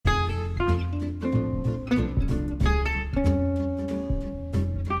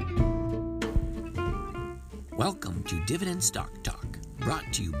Welcome to Dividend Stock Talk,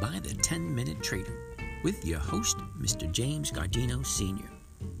 brought to you by the 10-Minute Trader, with your host, Mr. James Gardino Sr.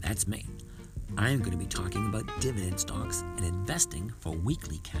 That's me. I'm going to be talking about dividend stocks and investing for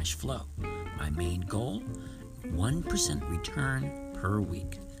weekly cash flow. My main goal, 1% return per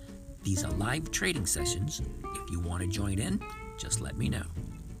week. These are live trading sessions. If you want to join in, just let me know.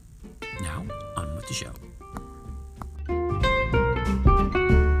 Now, on with the show.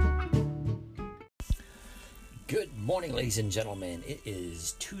 Good morning, ladies and gentlemen. It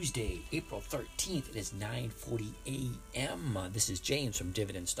is Tuesday, April 13th. It is 9:40 a.m. This is James from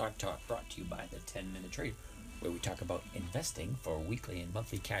Dividend Stock Talk, brought to you by the 10-Minute Trader, where we talk about investing for weekly and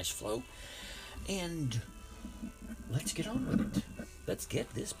monthly cash flow. And let's get on with it. Let's get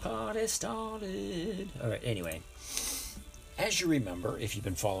this party started. All right, anyway. As you remember, if you've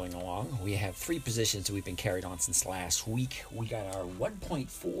been following along, we have three positions that we've been carried on since last week. We got our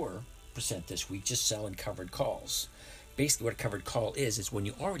 1.4% this week, just selling covered calls. Basically what a covered call is when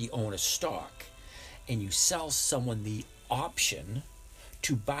you already own a stock and you sell someone the option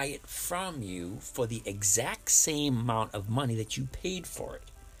to buy it from you for the exact same amount of money that you paid for it.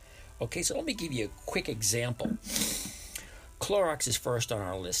 Okay, so let me give you a quick example. Clorox is first on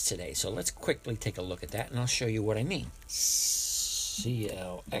our list today, so let's quickly take a look at that and I'll show you what I mean. CLX,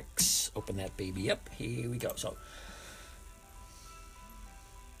 open that baby up, here we go. So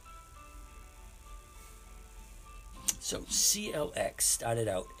CLX started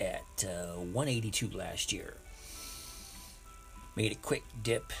out at 182 last year. Made a quick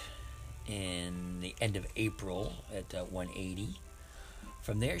dip in the end of April at 180.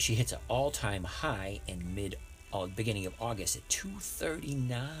 From there, she hits an all-time high in beginning of August at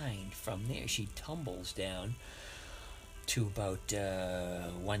 239. From there, she tumbles down to about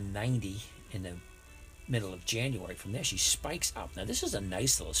 190 in the middle of January. From there, she spikes up. Now, this is a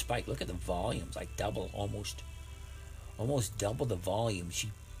nice little spike. Look at the volumes, like almost double the volume.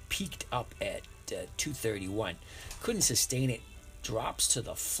 She peaked up at 231. Couldn't sustain it. Drops to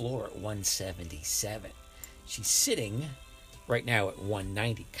the floor at 177. She's sitting right now at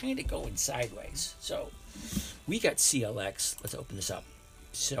 190, kind of going sideways. So we got CLX. Let's open this up,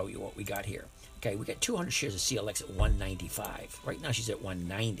 show you what we got here. Okay, we got 200 shares of CLX at 195. Right now she's at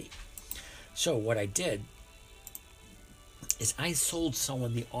 190. So what I did is I sold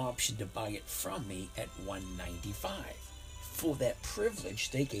someone the option to buy it from me at 195. For that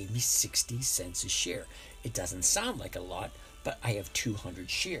privilege, they gave me 60 cents a share. It doesn't sound like a lot, but I have 200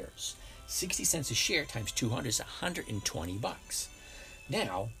 shares. 60 cents a share times 200 is $120.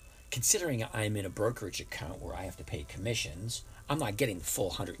 Now, considering I'm in a brokerage account where I have to pay commissions, I'm not getting the full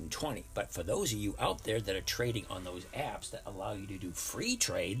 120. But for those of you out there that are trading on those apps that allow you to do free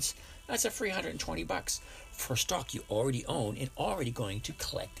trades, that's a free $120 for a stock you already own and already going to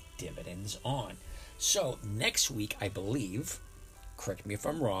collect dividends on. So next week, I believe, correct me if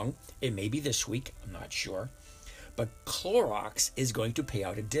I'm wrong, it may be this week, I'm not sure, but Clorox is going to pay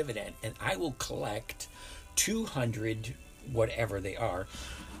out a dividend, and I will collect 200, whatever they are.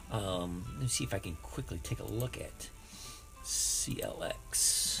 Let me see if I can quickly take a look at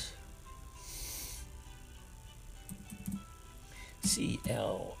CLX.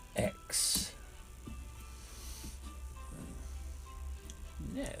 CLX.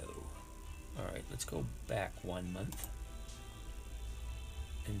 No. All right, let's go back 1 month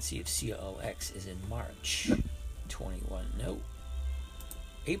and see if CLX is in March 21. No.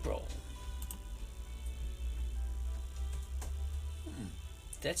 April.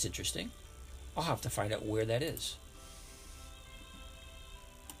 That's interesting. I'll have to find out where that is.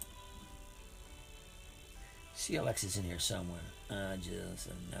 CLX is in here somewhere. I just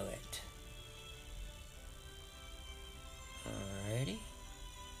know it. Alrighty.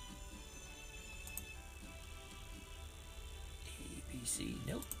 ABC,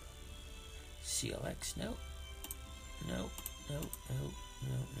 nope. CLX, nope. Nope.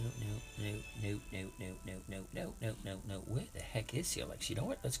 No. Where the heck is CLX? You know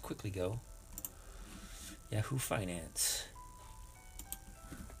what? Let's quickly go. Yahoo Finance.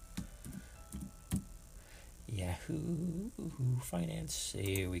 Yahoo Finance.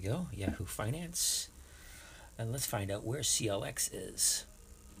 Here we go. Yahoo Finance. And let's find out where CLX is.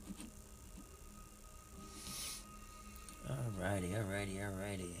 Alrighty.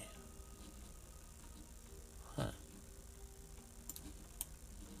 Huh.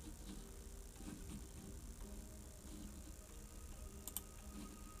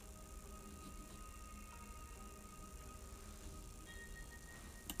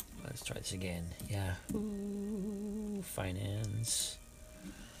 Let's try this again. Yahoo Finance.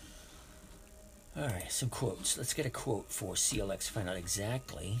 All right, some quotes. Let's get a quote for CLX. Find out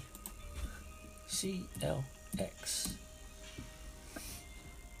exactly. CLX. CLX.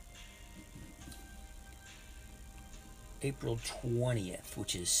 April 20th,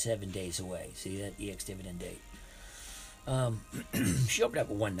 which is 7 days away. See that EX dividend date. She opened up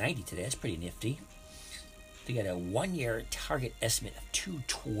at 190 today. That's pretty nifty. They got a 1 year target estimate of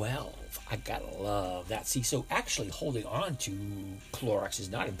 212. I gotta love that. See, so actually holding on to Clorox is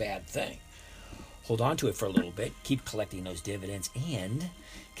not a bad thing. Hold on to it for a little bit, keep collecting those dividends, and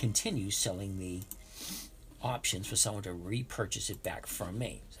continue selling the options for someone to repurchase it back from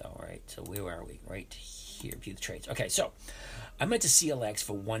me. So, all right, so where are we? Right here, view the trades. Okay, so I went to CLX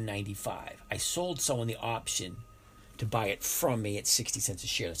for 195. I sold someone the option to buy it from me at 60 cents a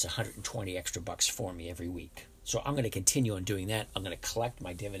share. That's 120 extra bucks for me every week. So I'm going to continue on doing that. I'm going to collect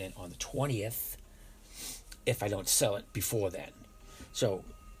my dividend on the 20th if I don't sell it before then. So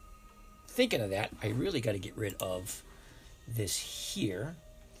thinking of that, I really got to get rid of this here.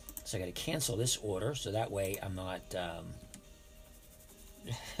 So I got to cancel this order so that way I'm not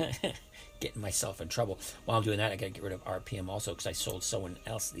getting myself in trouble. While I'm doing that, I got to get rid of RPM also because I sold someone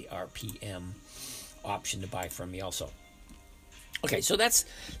else the RPM option to buy from me also. Okay, so that's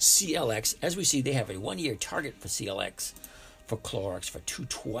CLX. As we see, they have a 1 year target for CLX for Clorox for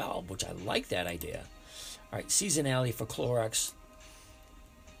 212, which I like that idea. All right, seasonality for Clorox.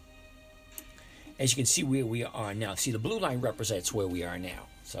 As you can see where we are now. See, the blue line represents where we are now.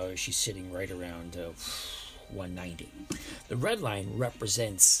 So she's sitting right around 190. The red line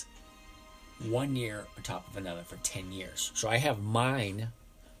represents 1 year on top of another for 10 years. So I have mine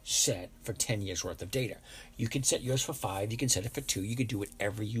set for 10 years worth of data. You can set yours for 5, you can set it for 2, you can do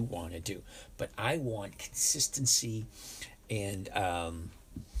whatever you want to do. But I want consistency and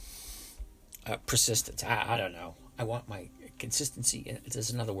persistence. I don't know. I want my consistency, and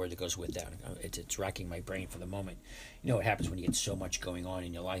there's another word that goes with that. It's racking my brain for the moment. You know what happens when you get so much going on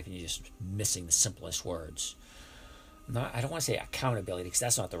in your life and you're just missing the simplest words. I don't want to say accountability because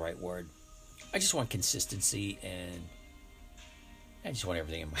that's not the right word. I just want consistency, and I just want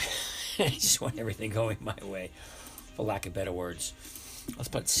everything in my I just want everything going my way, for lack of better words. Let's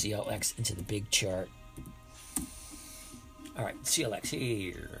put CLX into the big chart. All right, CLX,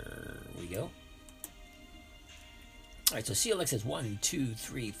 here we go. All right, so CLX has 1, 2,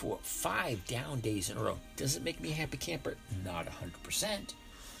 3, 4, 5 down days in a row. Does it make me a happy camper? Not 100%.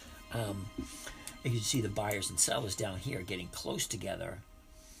 You can see the buyers and sellers down here getting close together,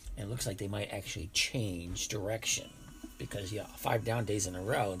 and it looks like they might actually change direction because 5 down days in a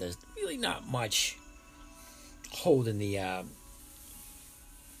row. There's really not much holding the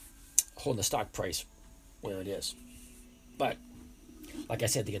stock price where it is. But like I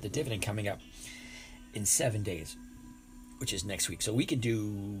said, they get the dividend coming up in 7 days, which is next week. So we can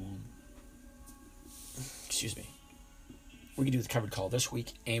do, we can do the covered call this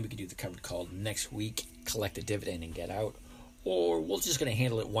week, and we can do the covered call next week, collect the dividend and get out. Or we're just going to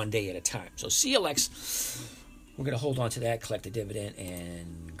handle it 1 day at a time. So CLX, we're going to hold on to that, collect the dividend,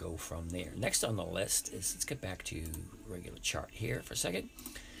 and go from there. Next on the list is, let's get back to regular chart here for a second.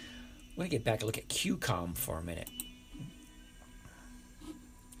 I'm going to get back and look at QCOM for a minute.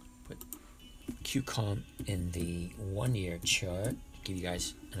 Put QCOM in the 1 year chart. Give you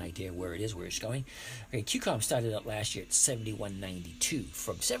guys an idea where it is, where it's going. Okay, QCOM started out last year at 71.92.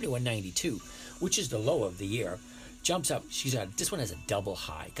 From 71.92, which is the low of the year, jumps up. She's got, this one has a double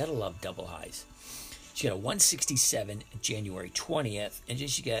high. Gotta love double highs. She got a 167 January 20th, and then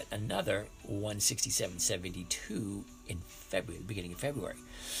she got another 167.72 in February, beginning of February.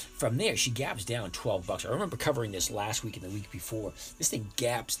 From there, she gaps down $12. I remember covering this last week and the week before. This thing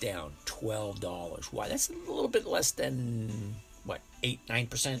gaps down $12. Why? That's a little bit less than, what,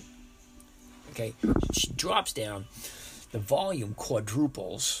 8-9%? Okay, she drops down. The volume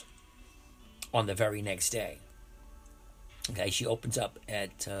quadruples on the very next day. Okay, she opens up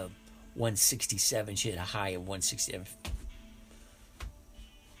at 167. She had a high of 167.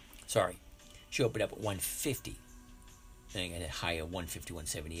 Sorry, she opened up at 150. And had a high of 150,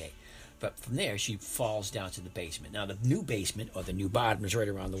 178. But from there, she falls down to the basement. Now, the new basement, or the new bottom, is right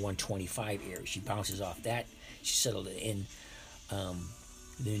around the 125 area. She bounces off that. She settled it in.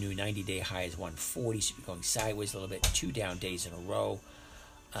 The new 90-day high is 140. She's going sideways a little bit. 2 down days in a row.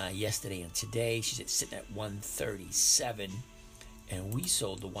 Yesterday and today, she's sitting at 137. And we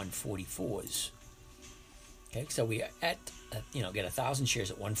sold the 144s. Okay, so we are at, get 1,000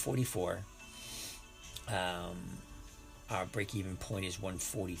 shares at 144. Our break-even point is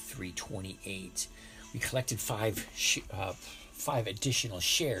 143.28. We collected 5 additional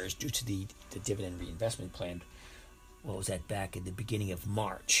shares due to the dividend reinvestment plan. What was that, back at the beginning of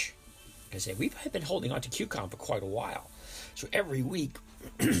March? Like I said, we've been holding on to QCOM for quite a while. So every week,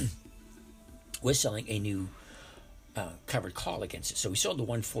 we're selling a new covered call against it. So we sold the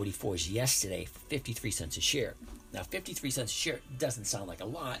 144s yesterday for 53 cents a share. Now, 53 cents a share doesn't sound like a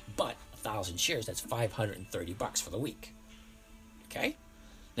lot, but 1,000 shares, that's $530 for the week. Okay?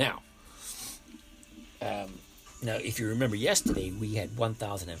 Now, if you remember yesterday, we had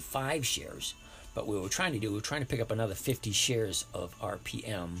 1,005 shares, but what we were trying to pick up another 50 shares of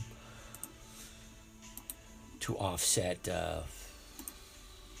RPM to offset.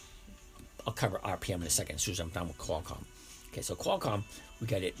 I'll cover RPM in a second as soon as I'm done with Qualcomm. Okay, so Qualcomm, we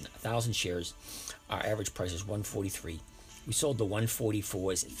got it 1,000 shares. Our average price is 143. We sold the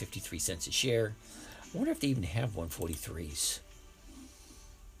 144s at 53 cents a share. I wonder if they even have 143s.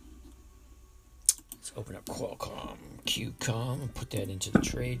 Let's open up Qualcomm, QCOM, and put that into the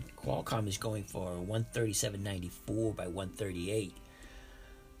trade. Qualcomm is going for 137.94 by 138.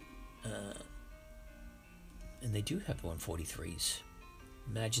 And they do have 143s.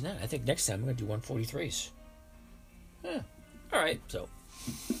 Imagine that. I think next time I'm going to do 143s. Yeah. All right. So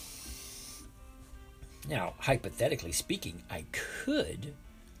now, hypothetically speaking, I could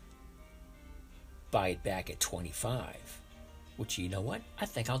buy it back at 25. Which, you know what? I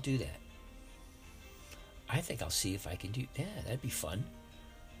think I'll do that. I think I'll see if I can do that. That'd be fun.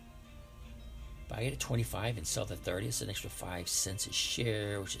 Buy it at 25 and sell the 30. It's an extra 5 cents a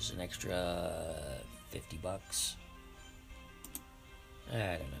share, which is an extra $50. I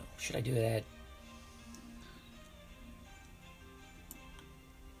don't know. Should I do that?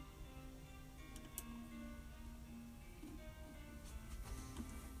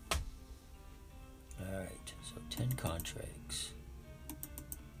 All right. So 10 contracts.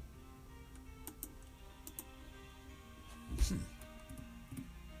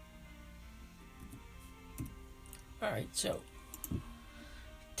 All right. So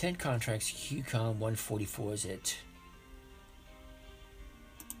 10 contracts. QCOM 144 is it.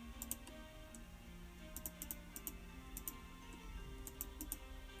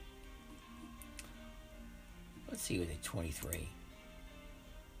 Let's see with it, 23.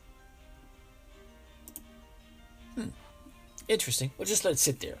 Interesting. Well, just let it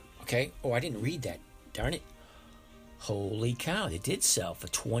sit there, okay? Oh, I didn't read that. Darn it. Holy cow, it did sell for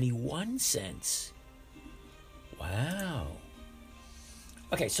 21 cents. Wow.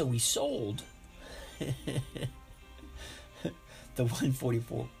 Okay, so we sold the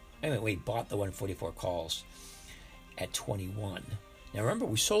 144. Anyway, we bought the 144 calls at 21. Now, remember,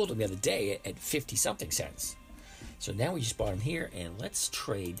 we sold them the other day at 50-something cents. So now we just bought them here, and let's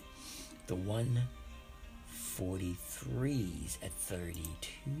trade the 143s at 32.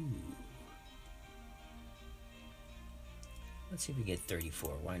 Let's see if we get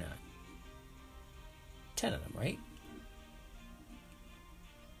 34. Why not? 10 of them, right?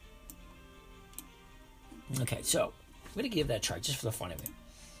 Okay, so I'm going to give that a try just for the fun of it.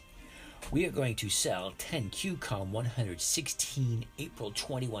 We are going to sell 10 QCOM 116 April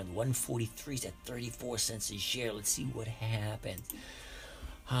 21 143s at 34 cents a share. Let's see what happens.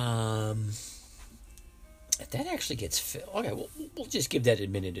 If that actually gets filled, okay, we'll just give that a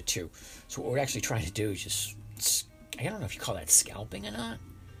minute or two. So what we're actually trying to do is just, I don't know if you call that scalping or not.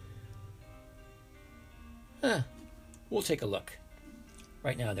 We'll take a look.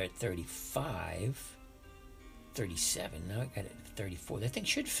 Right now they're at 35, 37. Now I got it at 34. That thing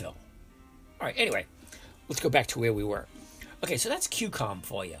should fill. All right, anyway, let's go back to where we were. Okay, so that's QCOM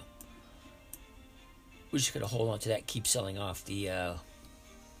for you. We're just going to hold on to that, keep selling off the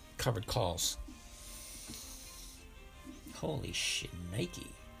covered calls. Holy shit, Nike.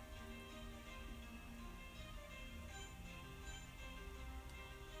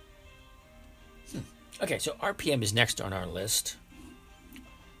 Okay, so RPM is next on our list.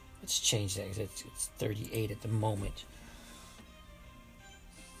 Let's change that because it's 38 at the moment.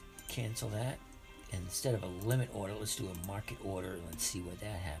 Cancel that. And instead of a limit order, let's do a market order. Let's see what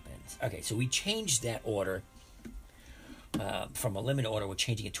that happens. Okay, so we changed that order from a limit order. We're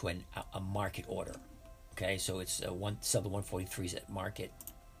changing it to a market order. Okay, so it's sell the 143s at market,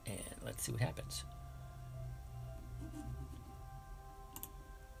 and let's see what happens.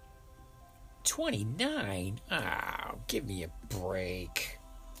 29? Oh, give me a break.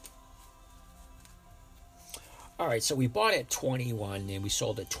 All right, so we bought at 21 and we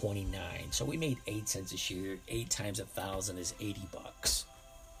sold at 29. So we made 8 cents a share. 8 times 1,000 is $80.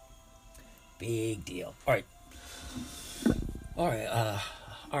 Big deal. All right.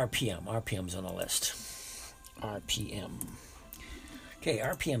 RPM. RPM's on the list. RPM. Okay,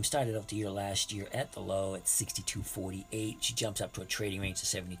 RPM started out the year last year at the low at 62.48. She jumps up to a trading range of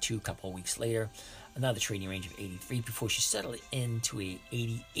 72 a couple of weeks later. Another trading range of 83 before she settled into a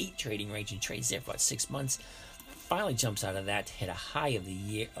 88 trading range and trades there for about 6 months. finally jumps out of that to hit a high of the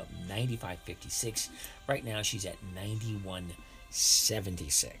year of 95.56. Right now she's at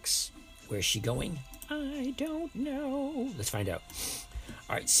 91.76. Where's she going? I don't know. Let's find out.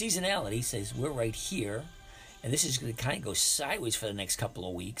 All right, seasonality says we're right here, and this is going to kind of go sideways for the next couple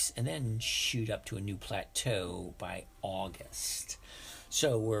of weeks and then shoot up to a new plateau by August.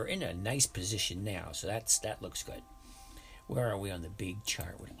 So we're in a nice position now, so that looks good. Where are we on the big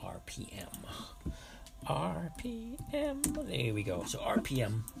chart with RPM? RPM, there we go. So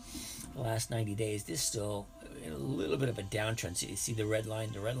RPM, the last 90 days, this is still a little bit of a downtrend. So you see the red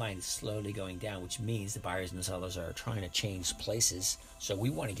line? The red line is slowly going down, which means the buyers and the sellers are trying to change places. So we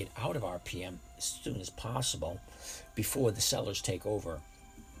want to get out of RPM as soon as possible before the sellers take over.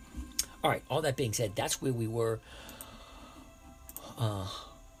 All right, all that being said, that's where we were.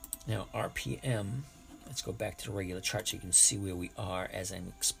 Now RPM, let's go back to the regular chart so you can see where we are as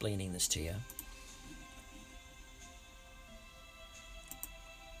I'm explaining this to you.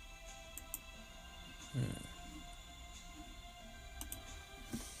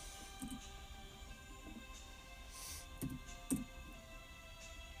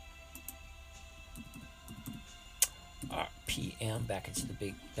 RPM back into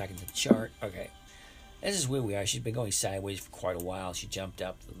the chart. Okay, this is where we are. She's been going sideways for quite a while. She jumped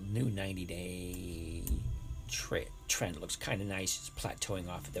up. The new 90-day trend looks kind of nice. It's plateauing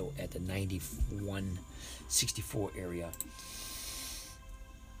off at the 91.64 area.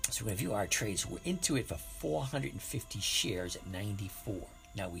 So we're going to view our trades. We're into it for 450 shares at 94.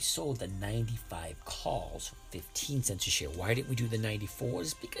 Now we sold the 95 calls for 15 cents a share. Why didn't we do the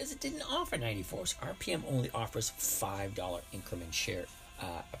 94s? Because it didn't offer 94s. RPM only offers $5 increment share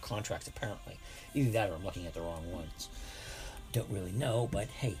contracts apparently. Either that or I'm looking at the wrong ones. Don't really know, but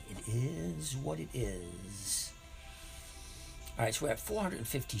hey, it is what it is. All right, so we're at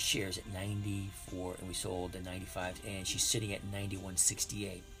 450 shares at 94, and we sold the 95s, and she's sitting at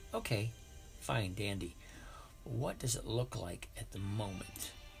 91.68. Okay, fine, dandy. What does it look like at the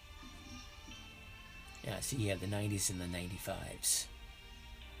moment? Yeah, see, you have the 90s and the 95s.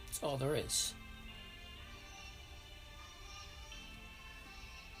 That's all there is.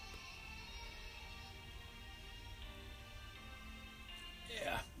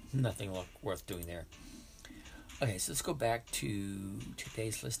 Yeah, nothing worth doing there. Okay, so let's go back to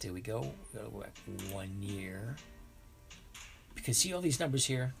today's list. Here we go. We're going to go back 1 year. Because see all these numbers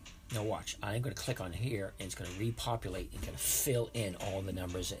here? Now watch. I'm going to click on here, and it's going to repopulate and going to fill in all the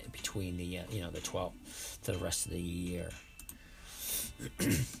numbers between the the 12 to the rest of the year.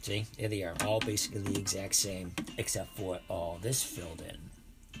 See, there they are, all basically the exact same, except for all this filled in.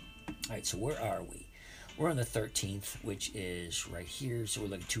 All right, so where are we? We're on the 13th, which is right here. So we're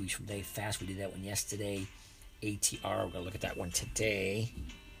looking 2 weeks from today. Fast, we did that one yesterday. ATR, we're going to look at that one today.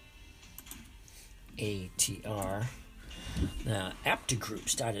 ATR. Now, Apta Group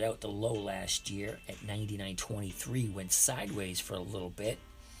started out the low last year at 99.23, went sideways for a little bit,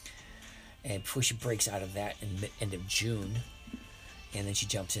 and before she breaks out of that in the end of June, and then she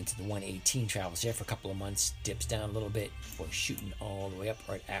jumps into the 118, travels there for a couple of months, dips down a little bit before shooting all the way up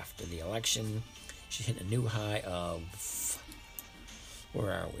right after the election. She's hitting a new high of,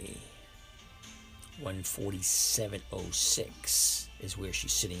 where are we? 147.06 is where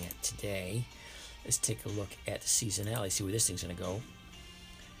she's sitting at today. Let's take a look at the seasonality, see where this thing's going to go.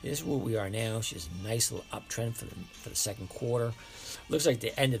 This is where we are now. She has a nice little uptrend for the second quarter. Looks like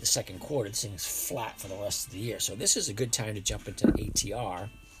the end of the second quarter, this thing's flat for the rest of the year. So this is a good time to jump into ATR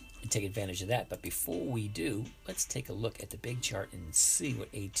and take advantage of that. But before we do, let's take a look at the big chart and see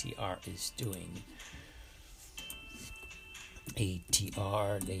what ATR is doing.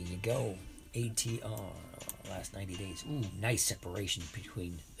 ATR, there you go. ATR, last 90 days. Ooh, nice separation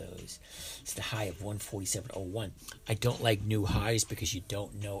between those. It's the high of 147.01. I don't like new highs because you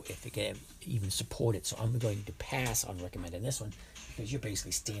don't know if it can even support it. So I'm going to pass on recommending this one because you're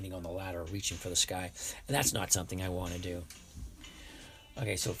basically standing on the ladder reaching for the sky. And that's not something I want to do.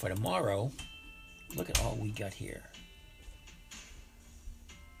 Okay, so for tomorrow, look at all we got here.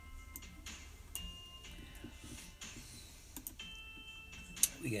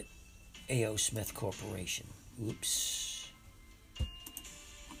 We get A.O. Smith Corporation. Oops.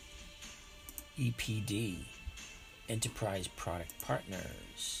 EPD. Enterprise Product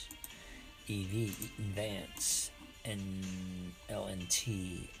Partners. EV, Eaton Vance.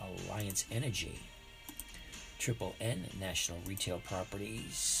 LNT, Alliance Energy. Triple N, National Retail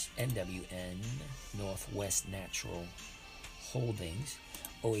Properties. NWN, Northwest Natural Holdings.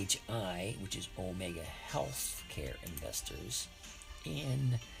 OHI, which is Omega Healthcare Investors.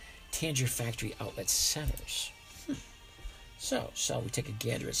 And Tanger Factory Outlet Centers. So, shall we take a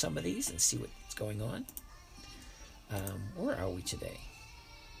gander at some of these and see what's going on? Where are we today?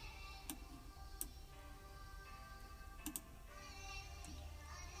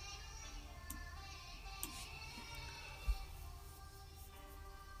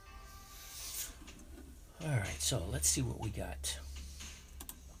 All right, so let's see what we got.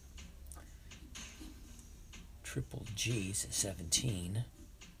 Triple G's at 17.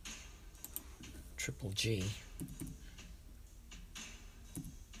 Triple G.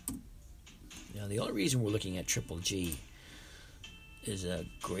 Now, the only reason we're looking at Triple G is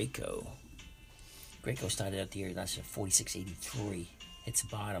Graco. Graco started out the year last year 46.83. It's a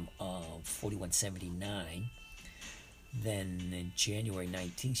bottom of 41.79. Then in January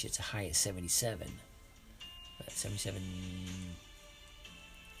 19th, it's a high of 77. 77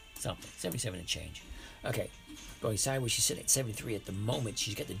 something. 77 and change. Okay, going sideways, she's sitting at 73 at the moment.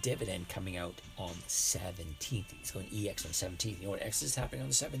 She's got the dividend coming out on the 17th. It's going EX on the 17th. You know what X is happening on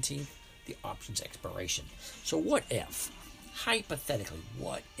the 17th? The options expiration. So what if, hypothetically,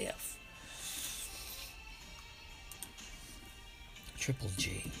 what if Triple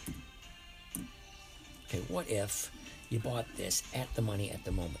G, okay, what if you bought this at the money at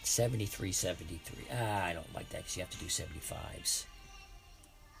the moment, 73.73? I don't like that because you have to do 75s.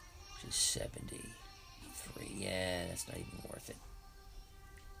 Which is 73. Yeah, that's not even worth it.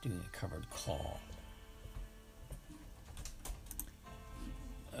 Doing a covered call.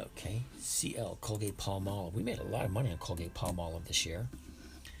 Okay, CL, Colgate Palmolive. We made a lot of money on Colgate Palmolive this year.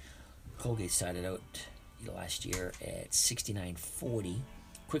 Colgate started out last year at 69.40.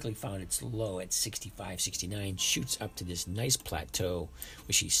 Quickly found its low at 65.69. Shoots up to this nice plateau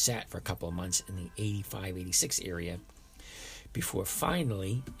where she sat for a couple of months in the 85, 86 area before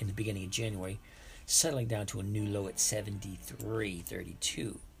finally, in the beginning of January, settling down to a new low at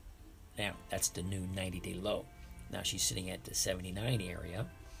 73.32. Now, that's the new 90-day low. Now she's sitting at the 79 area,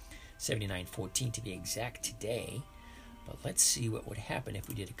 79.14 to be exact today. But let's see what would happen if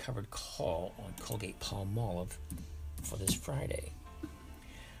we did a covered call on Colgate Palmolive for this Friday.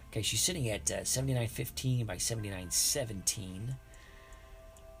 Okay, she's sitting at 79.15 by 79.17.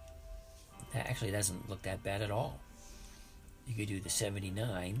 That actually doesn't look that bad at all. You could do the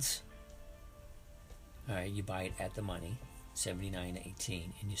 79s. All right, you buy it at the money, 79.18,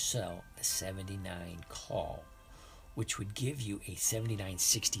 and you sell a 79 call, which would give you a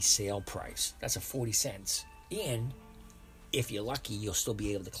 79.60 sale price. That's a 40 cents. And if you're lucky, you'll still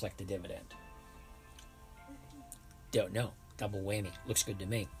be able to collect the dividend. Don't know. Double whammy. Looks good to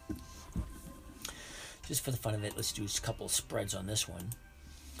me. Just for the fun of it, let's do a couple of spreads on this one.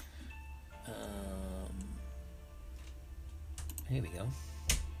 Here we go.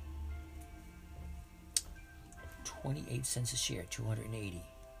 28 cents a share, 280.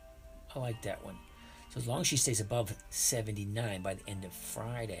 I like that one. So as long as she stays above 79 by the end of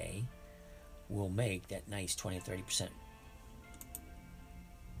Friday, we'll make that nice 20-30%.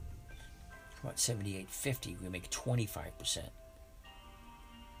 About 78.50, we make 25%.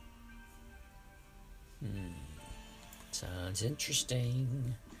 Sounds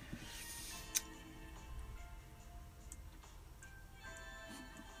interesting.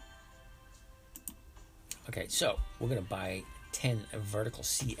 Okay, so we're going to buy 10 vertical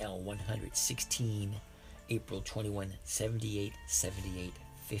CL 116 April 21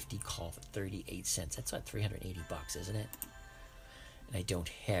 78.50 call for 38 cents. That's about $380, isn't it? And I don't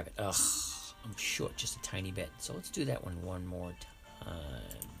have it. Ugh, I'm short just a tiny bit. So let's do that one more time.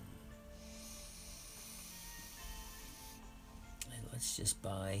 And let's just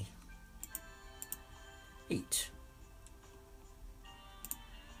buy 8.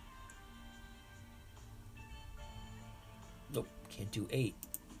 Nope, can't do 8.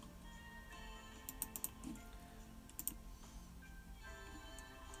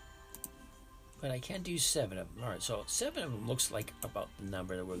 But I can do 7 of them. Alright, so 7 of them looks like about the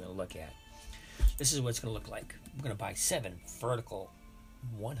number that we're going to look at. This is what it's going to look like. We're going to buy 7 vertical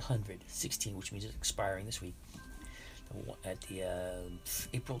 116, which means it's expiring this week. At the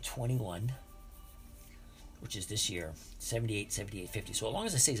April 21, which is this year, 78.50. So as long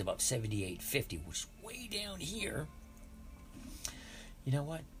as it stays above 78.50, which is way down here, you know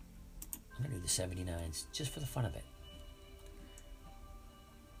what? I'm going to do the 79s just for the fun of it.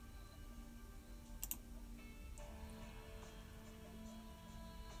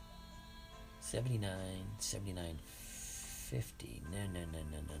 $79, $79.50.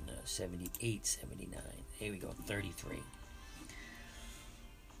 No. 78.79. Here we go. 33.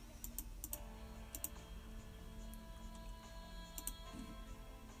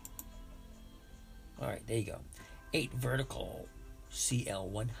 All right, there you go. 8 vertical CL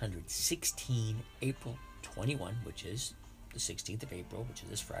 116 April 21, which is the 16th of April, which is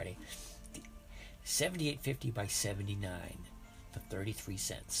this Friday. 78.50 by 79 for 33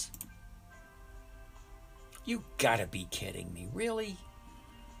 cents. You gotta be kidding me, really?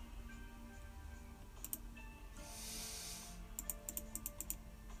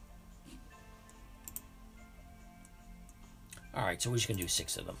 All right, so we're just gonna do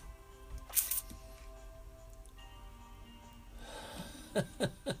 6 of them.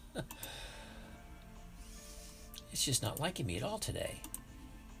 It's just not liking me at all today.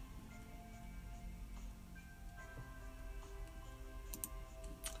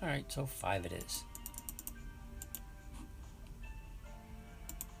 All right, so 5 it is.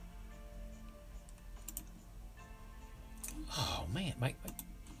 Oh man,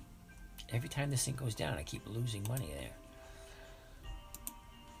 every time this thing goes down, I keep losing money there.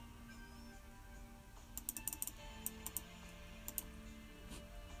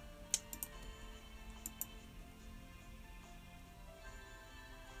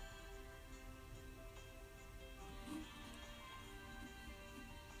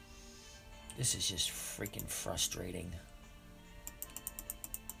 This is just freaking frustrating.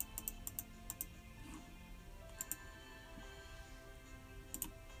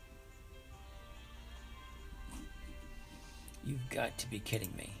 You've got to be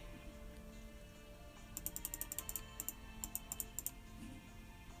kidding me.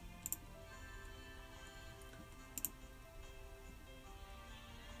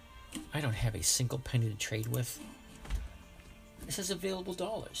 I don't have a single penny to trade with. This is available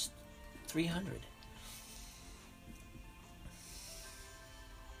dollars. 300.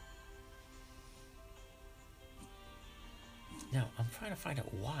 Now, I'm trying to find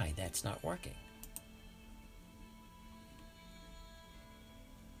out why that's not working.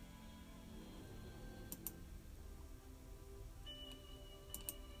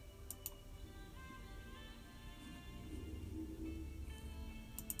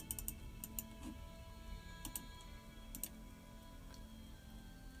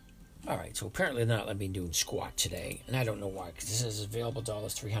 Alright, so apparently they're not letting me do squat today, and I don't know why, because this is available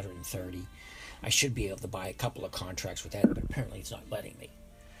dollars 330. I should be able to buy a couple of contracts with that, but apparently it's not letting me.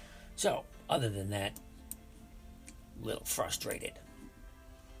 So, other than that, a little frustrated.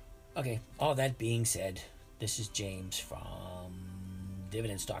 Okay, all that being said, this is James from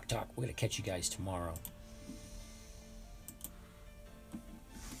Dividend Stock Talk. We're going to catch you guys tomorrow.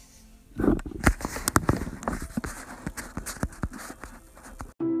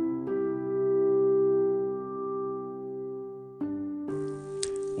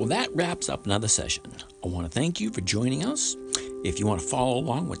 Well, that wraps up another session. I want to thank you for joining us. If you want to follow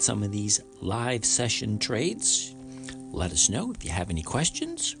along with some of these live session trades, let us know. If you have any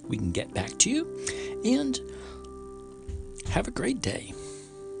questions, we can get back to you. And have a great day.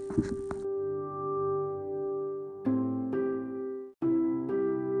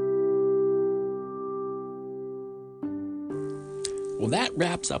 Well, that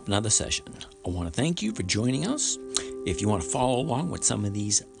wraps up another session. I want to thank you for joining us. If you want to follow along with some of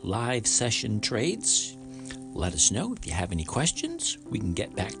these live session trades, let us know. If you have any questions, we can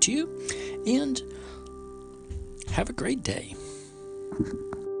get back to you. And have a great day.